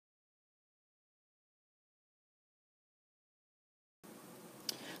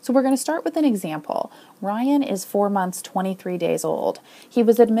So we're going to start with an example. Ryan is 4 months, 23 days old. He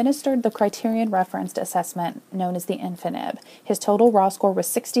was administered the criterion referenced assessment known as the INFINIB. His total raw score was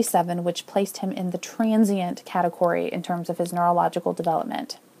 67, which placed him in the transient category in terms of his neurological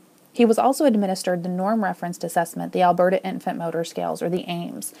development. He was also administered the norm-referenced assessment, the Alberta Infant Motor Scales, or the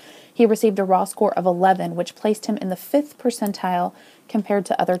AIMS. He received a raw score of 11, which placed him in the 5th percentile compared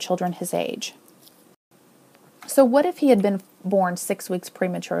to other children his age. So what if he had been born 6 weeks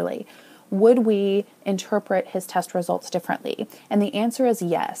prematurely? Would we interpret his test results differently? And the answer is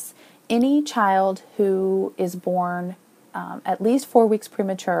yes. Any child who is born at least 4 weeks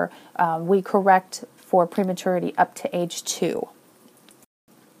premature, we correct for prematurity up to age 2.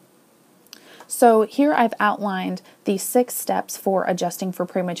 So here I've outlined the 6 steps for adjusting for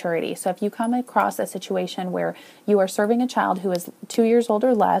prematurity. So if you come across a situation where you are serving a child who is 2 years old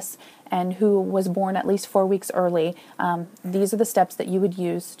or less and who was born at least 4 weeks early, these are the steps that you would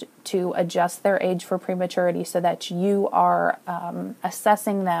use to adjust their age for prematurity so that you are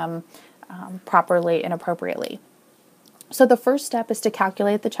assessing them properly and appropriately. So the first step is to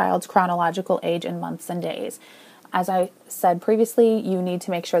calculate the child's chronological age in months and days. As I said previously, you need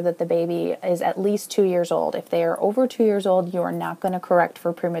to make sure that the baby is at least 2 years old. If they are over 2 years old, you are not going to correct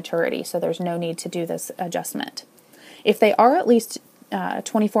for prematurity, so there's no need to do this adjustment. If they are at least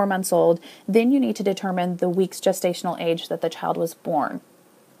 24 months old, then you need to determine the week's gestational age that the child was born.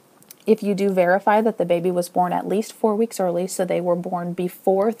 If you do verify that the baby was born at least 4 weeks early, so they were born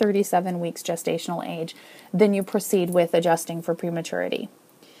before 37 weeks gestational age, then you proceed with adjusting for prematurity.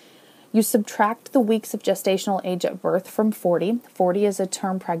 You subtract the weeks of gestational age at birth from 40. 40 is a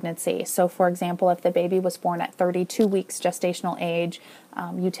term pregnancy. So, for example, if the baby was born at 32 weeks gestational age,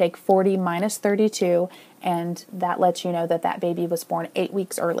 you take 40 minus 32, and that lets you know that that baby was born 8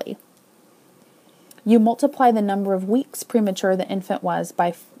 weeks early. You multiply the number of weeks premature the infant was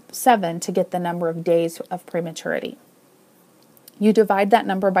by 7 to get the number of days of prematurity. You divide that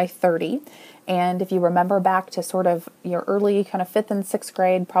number by 30, and if you remember back to sort of your early kind of 5th and 6th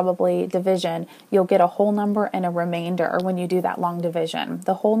grade probably division, you'll get a whole number and a remainder when you do that long division.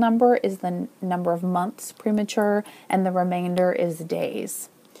 The whole number is the number of months premature, and the remainder is days.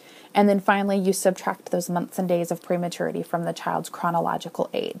 And then finally, you subtract those months and days of prematurity from the child's chronological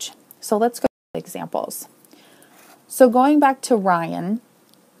age. So let's go to examples. So going back to Ryan,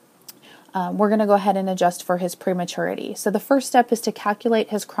 we're going to go ahead and adjust for his prematurity. So the first step is to calculate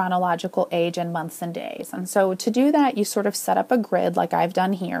his chronological age in months and days. And so to do that, you sort of set up a grid like I've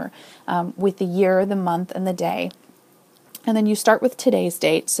done here with the year, the month, and the day. And then you start with today's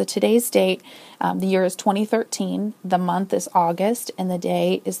date. So today's date, the year is 2013, the month is August, and the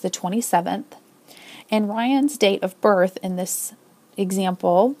day is the 27th. And Ryan's date of birth in this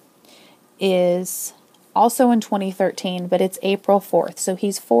example is also in 2013, but it's April 4th, so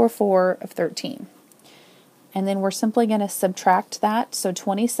he's 4/4 of 13. And then we're simply going to subtract that, so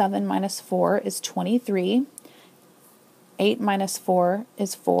 27 minus 4 is 23, 8 minus 4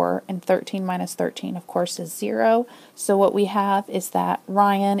 is 4, and 13 minus 13, of course, is 0. So what we have is that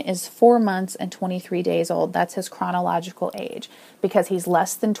Ryan is 4 months and 23 days old. That's his chronological age. Because he's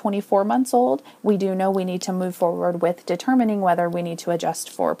less than 24 months old, we do know we need to move forward with determining whether we need to adjust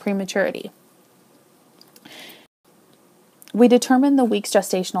for prematurity. We determine the week's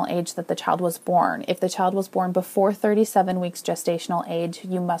gestational age that the child was born. If the child was born before 37 weeks gestational age,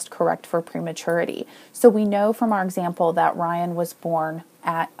 you must correct for prematurity. So we know from our example that Ryan was born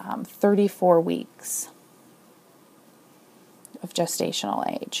at 34 weeks of gestational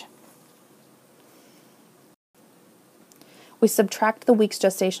age. We subtract the week's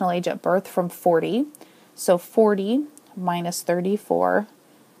gestational age at birth from 40. So 40 minus 34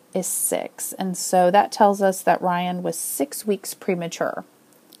 is 6, and so that tells us that Ryan was 6 weeks premature.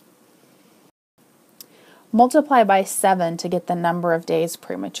 Multiply by 7 to get the number of days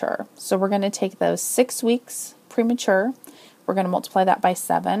premature. So we're going to take those 6 weeks premature, we're going to multiply that by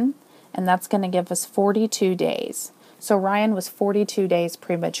 7, and that's going to give us 42 days. So Ryan was 42 days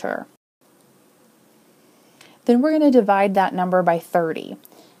premature. Then we're going to divide that number by 30.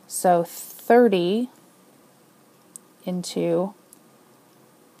 So 30 into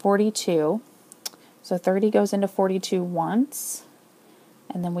 42. So 30 goes into 42 once,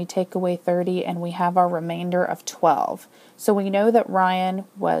 and then we take away 30 and we have our remainder of 12. So we know that Ryan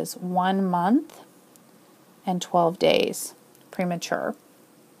was 1 month and 12 days premature.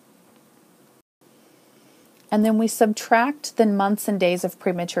 And then we subtract the months and days of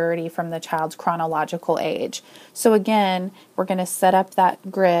prematurity from the child's chronological age. So again, we're going to set up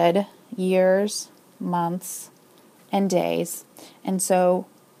that grid, years, months, and days. And so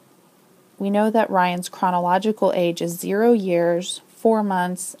we know that Ryan's chronological age is 0 years, 4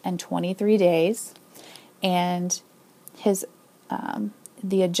 months and 23 days. And his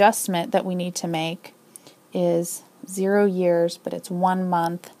the adjustment that we need to make is 0 years, but it's 1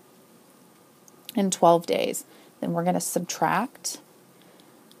 month and 12 days. Then we're going to subtract,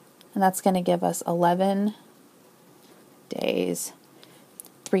 and that's going to give us 11 days,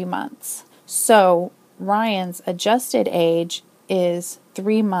 3 months. So Ryan's adjusted age is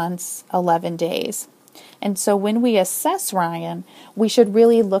 3 months, 11 days. And so when we assess Ryan, we should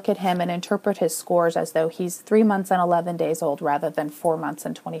really look at him and interpret his scores as though he's 3 months and 11 days old rather than 4 months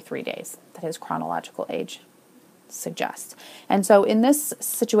and 23 days that his chronological age suggests. And so in this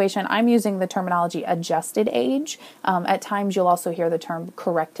situation, I'm using the terminology adjusted age. At times you'll also hear the term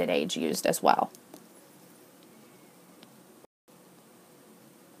corrected age used as well.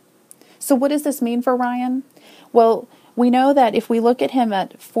 So what does this mean for Ryan? Well, we know that if we look at him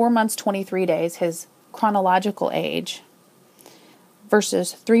at 4 months, 23 days, his chronological age,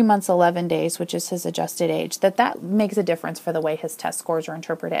 versus 3 months, 11 days, which is his adjusted age, that makes a difference for the way his test scores are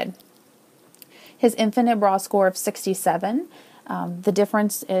interpreted. His infinite bra score of 67, the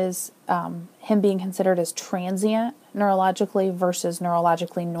difference is him being considered as transient neurologically versus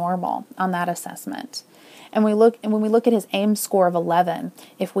neurologically normal on that assessment. And when we look at his AIM score of 11,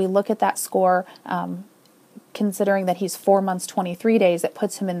 if we look at that score, considering that he's 4 months, 23 days, it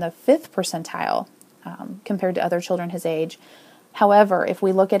puts him in the 5th percentile compared to other children his age. However, if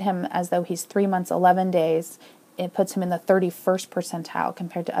we look at him as though he's 3 months, 11 days, it puts him in the 31st percentile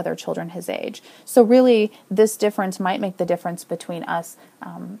compared to other children his age. So really, this difference might make the difference between us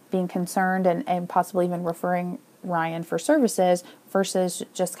being concerned and possibly even referring Ryan for services versus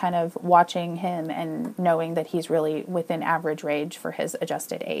just kind of watching him and knowing that he's really within average range for his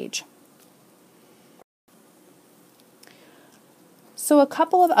adjusted age. So a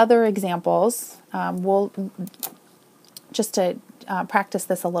couple of other examples, we'll just to practice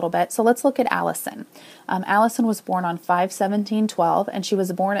this a little bit. So let's look at Allison. Allison was born on 5/17/12, and she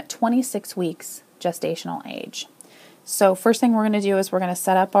was born at 26 weeks gestational age. So first thing we're going to do is we're going to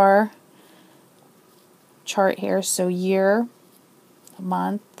set up our chart here. So year,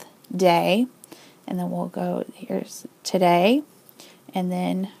 month, day, and then we'll go, here's today, and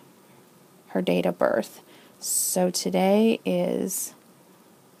then her date of birth. So today is,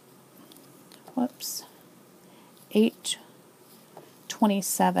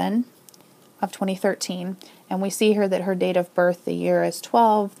 8/27 of 2013, and we see here that her date of birth, the year is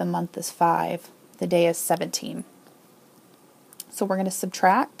 12, the month is 5, the day is 17. So we're going to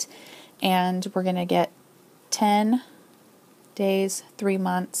subtract, and we're going to get 10 days, 3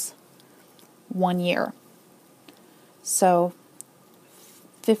 months, 1 year. So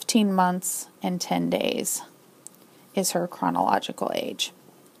 15 months and 10 days is her chronological age.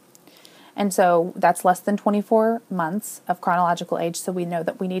 And so that's less than 24 months of chronological age, so we know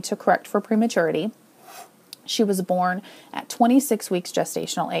that we need to correct for prematurity. She was born at 26 weeks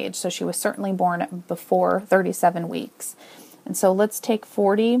gestational age, so she was certainly born before 37 weeks. And so let's take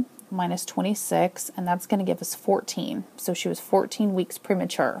 40 minus 26, and that's going to give us 14. So she was 14 weeks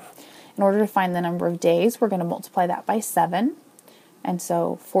premature. In order to find the number of days, we're going to multiply that by 7. And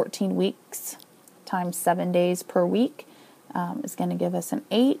so 14 weeks times 7 days per week is going to give us an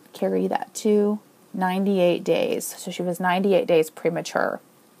 8. Carry that to 98 days. So she was 98 days premature.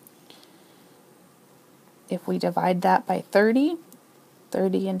 If we divide that by 30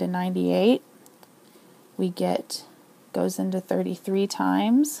 into 98, we get, goes into 33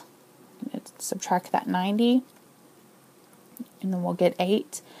 times. Subtract that 90, and then we'll get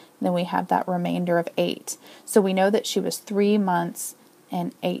 8. And then we have that remainder of 8. So we know that she was 3 months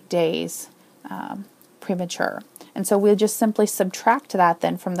and 8 days premature. And so we'll just simply subtract that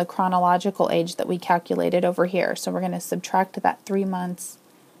then from the chronological age that we calculated over here. So we're going to subtract that 3 months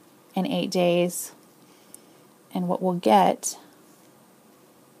and 8 days, and what we'll get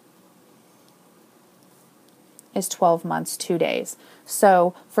is 12 months, 2 days.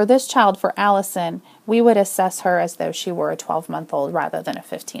 So for this child, for Allison, we would assess her as though she were a 12-month-old rather than a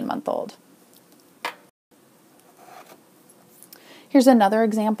 15-month-old. Here's another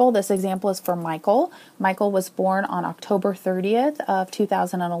example. This example is for Michael. Michael was born on October 30th of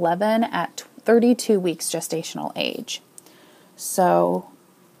 2011 at 32 weeks gestational age. So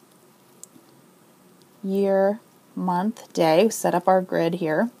year, month, day, set up our grid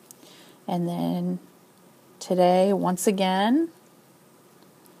here. And then today, once again,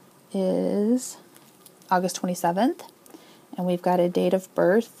 is August 27th. And we've got a date of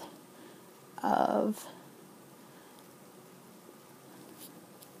birth of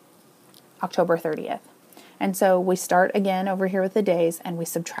October 30th. And so we start again over here with the days and we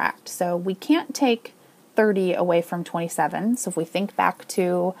subtract. So we can't take 30 away from 27. So if we think back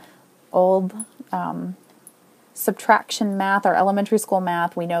to old subtraction math or elementary school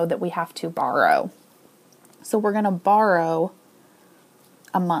math, we know that we have to borrow. So we're going to borrow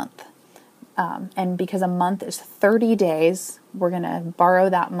a month. And because a month is 30 days, we're going to borrow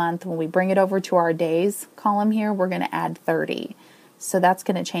that month. When we bring it over to our days column here, we're going to add 30. So that's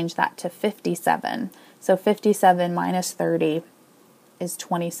going to change that to 57. So 57 minus 30 is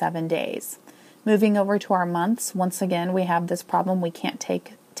 27 days. Moving over to our months, once again, we have this problem. We can't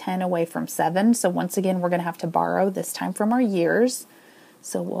take 10 away from 7. So once again, we're going to have to borrow, this time from our years.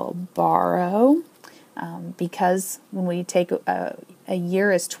 So we'll borrow. Because when we take a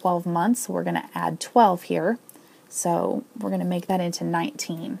year is 12 months, we're going to add 12 here. So we're going to make that into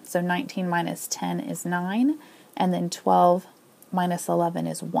 19. So 19 minus 10 is 9, and then 12 minus 11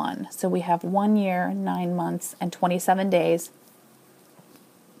 is 1. So we have 1 year, 9 months, and 27 days,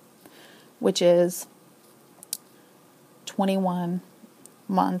 which is 21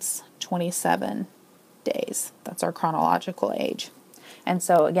 months, 27 days. That's our chronological age. And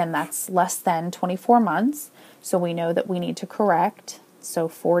so again, that's less than 24 months. So we know that we need to correct. So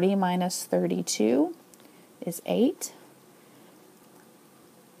 40 minus 32 is 8.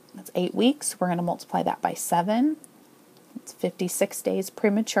 That's 8 weeks. We're going to multiply that by 7. It's 56 days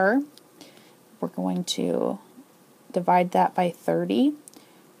premature. We're going to divide that by 30.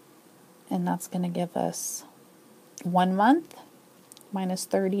 And that's going to give us 1 month minus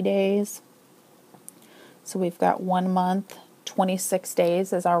 30 days. So we've got 1 month, 26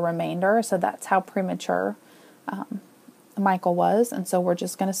 days is our remainder. So that's how premature Michael was. And so we're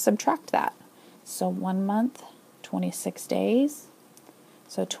just going to subtract that. So 1 month, 26 days.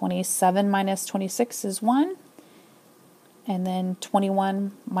 So 27 minus 26 is 1. And then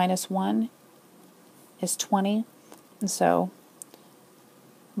 21 minus 1 is 20. And so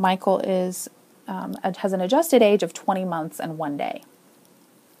Michael is has an adjusted age of 20 months and 1 day.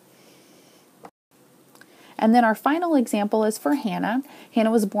 And then our final example is for Hannah. Hannah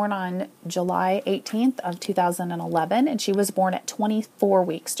was born on July 18th of 2011, and she was born at 24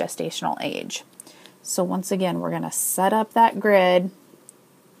 weeks gestational age. So once again, we're going to set up that grid.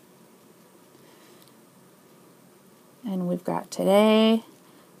 And we've got today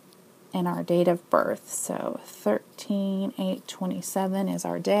and our date of birth. So 13/8/27 is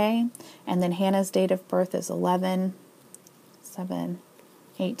our day. And then Hannah's date of birth is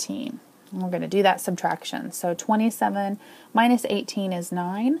 11/7/18. And we're going to do that subtraction. So 27 minus 18 is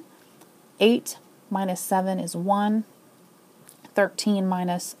 9. 8 minus 7 is 1. 13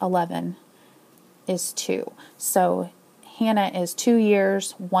 minus 11 is 2. So Hannah is 2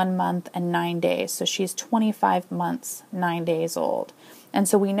 years, 1 month, and 9 days. So she's 25 months, 9 days old. And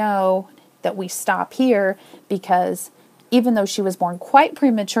so we know that we stop here because even though she was born quite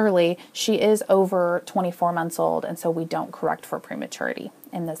prematurely, she is over 24 months old, and so we don't correct for prematurity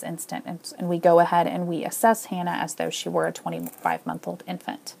in this instant. And we go ahead and we assess Hannah as though she were a 25-month-old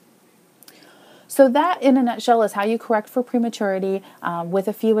infant. So that, in a nutshell, is how you correct for prematurity with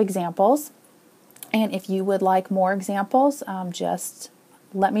a few examples. And if you would like more examples, just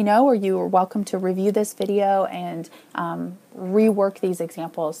let me know, or you are welcome to review this video and rework these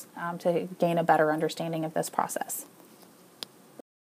examples to gain a better understanding of this process.